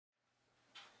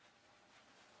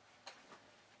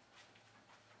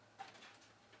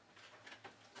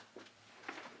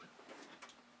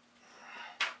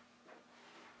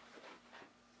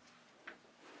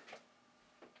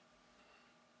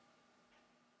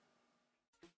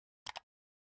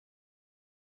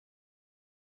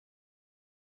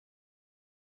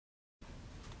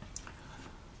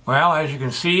Well, as you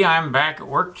can see, I'm back at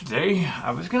work today.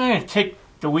 I was going to take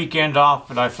the weekend off,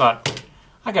 but I thought,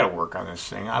 I got to work on this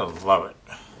thing. I love it.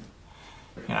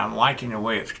 And I'm liking the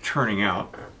way it's turning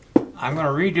out. I'm going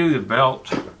to redo the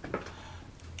belt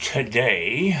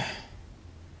today,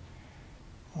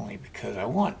 only because I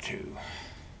want to.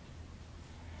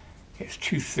 It's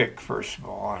too thick, first of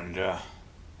all, and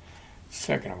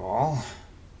second of all,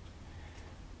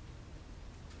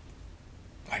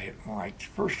 I didn't like the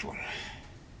first one.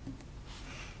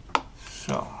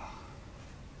 So,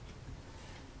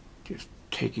 just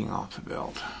taking off the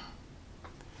belt.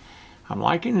 I'm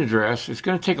liking the dress. It's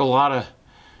going to take a lot of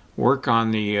work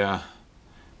on the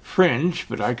fringe,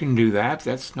 but I can do that.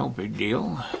 That's no big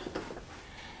deal.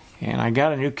 And I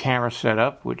got a new camera set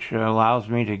up, which allows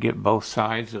me to get both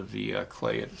sides of the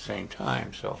clay at the same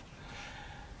time. So,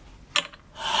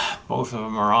 both of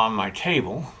them are on my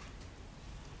table.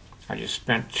 I just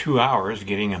spent 2 hours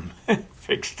getting them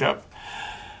fixed up.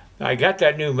 I got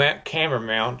that new camera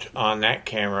mount on that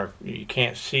camera. You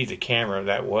can't see the camera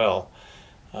that well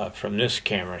from this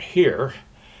camera here,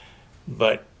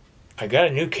 but I got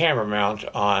a new camera mount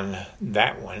on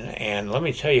that one, and let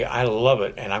me tell you, I love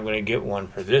it, and I'm going to get one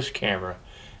for this camera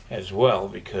as well,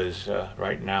 because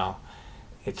right now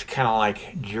it's kind of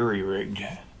like jury-rigged,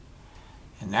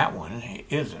 and that one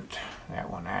isn't.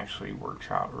 That one actually works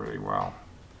out really well.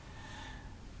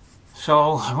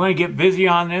 So I'm going to get busy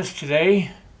on this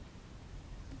today.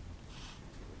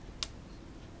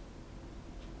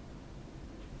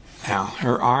 Now,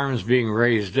 her arm's being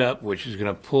raised up, which is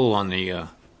going to pull on the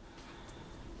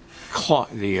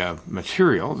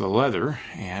material, the leather.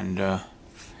 And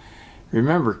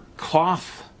remember,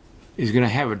 cloth is going to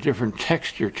have a different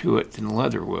texture to it than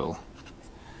leather will.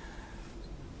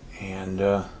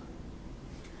 And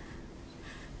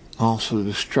also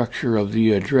the structure of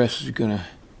the dress is going to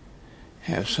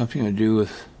have something to do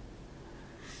with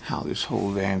how this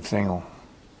whole damn thing will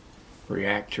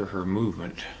react to her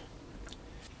movement.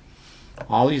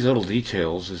 All these little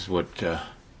details is what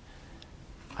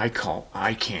I call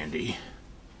eye candy,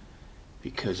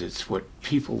 because it's what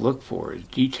people look for, is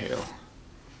detail.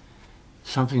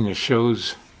 Something that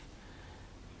shows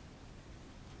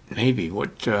maybe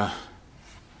what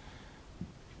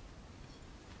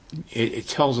it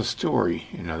tells a story,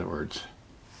 in other words.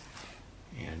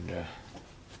 And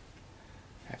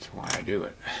that's why I do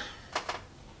it.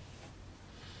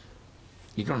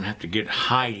 You don't have to get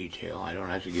high detail. I don't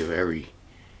have to give every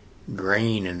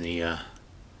grain in the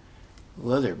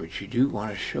leather, but you do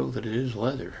want to show that it is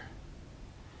leather.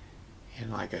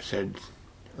 And like I said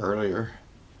earlier,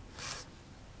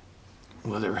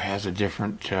 leather has a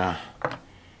different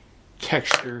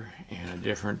texture and a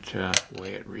different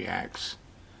way it reacts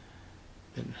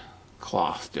than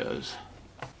cloth does.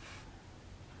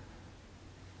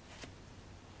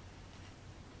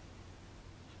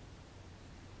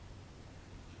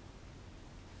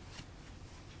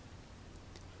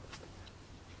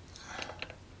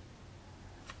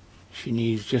 She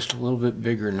needs just a little bit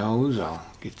bigger nose. I'll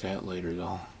get that later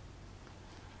though.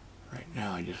 Right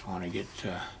now I just want to get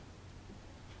the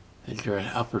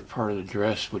upper part of the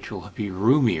dress, which will be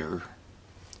roomier.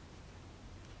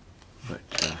 But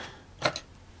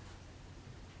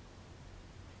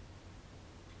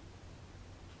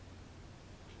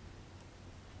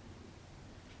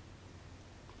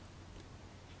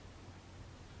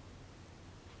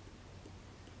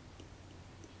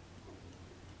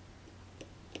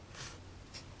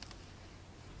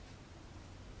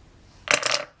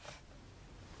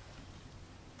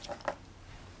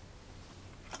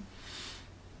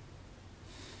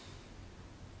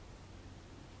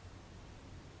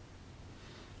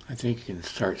I think you can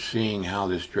start seeing how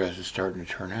this dress is starting to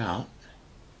turn out.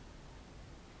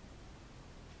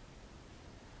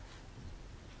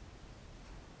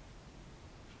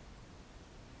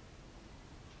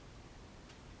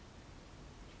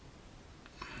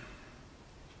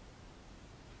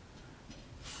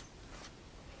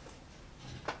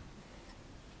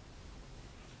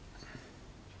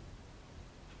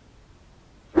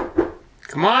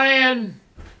 Come on in.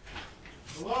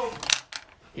 Hello?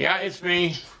 Yeah, it's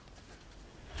me.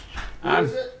 Who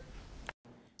is it?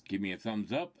 Give me a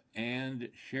thumbs up and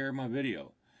share my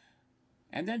video.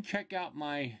 And then check out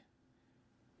my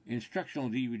instructional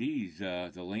DVDs,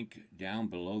 the link down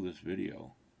below this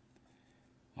video.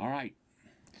 All right,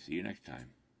 see you next time.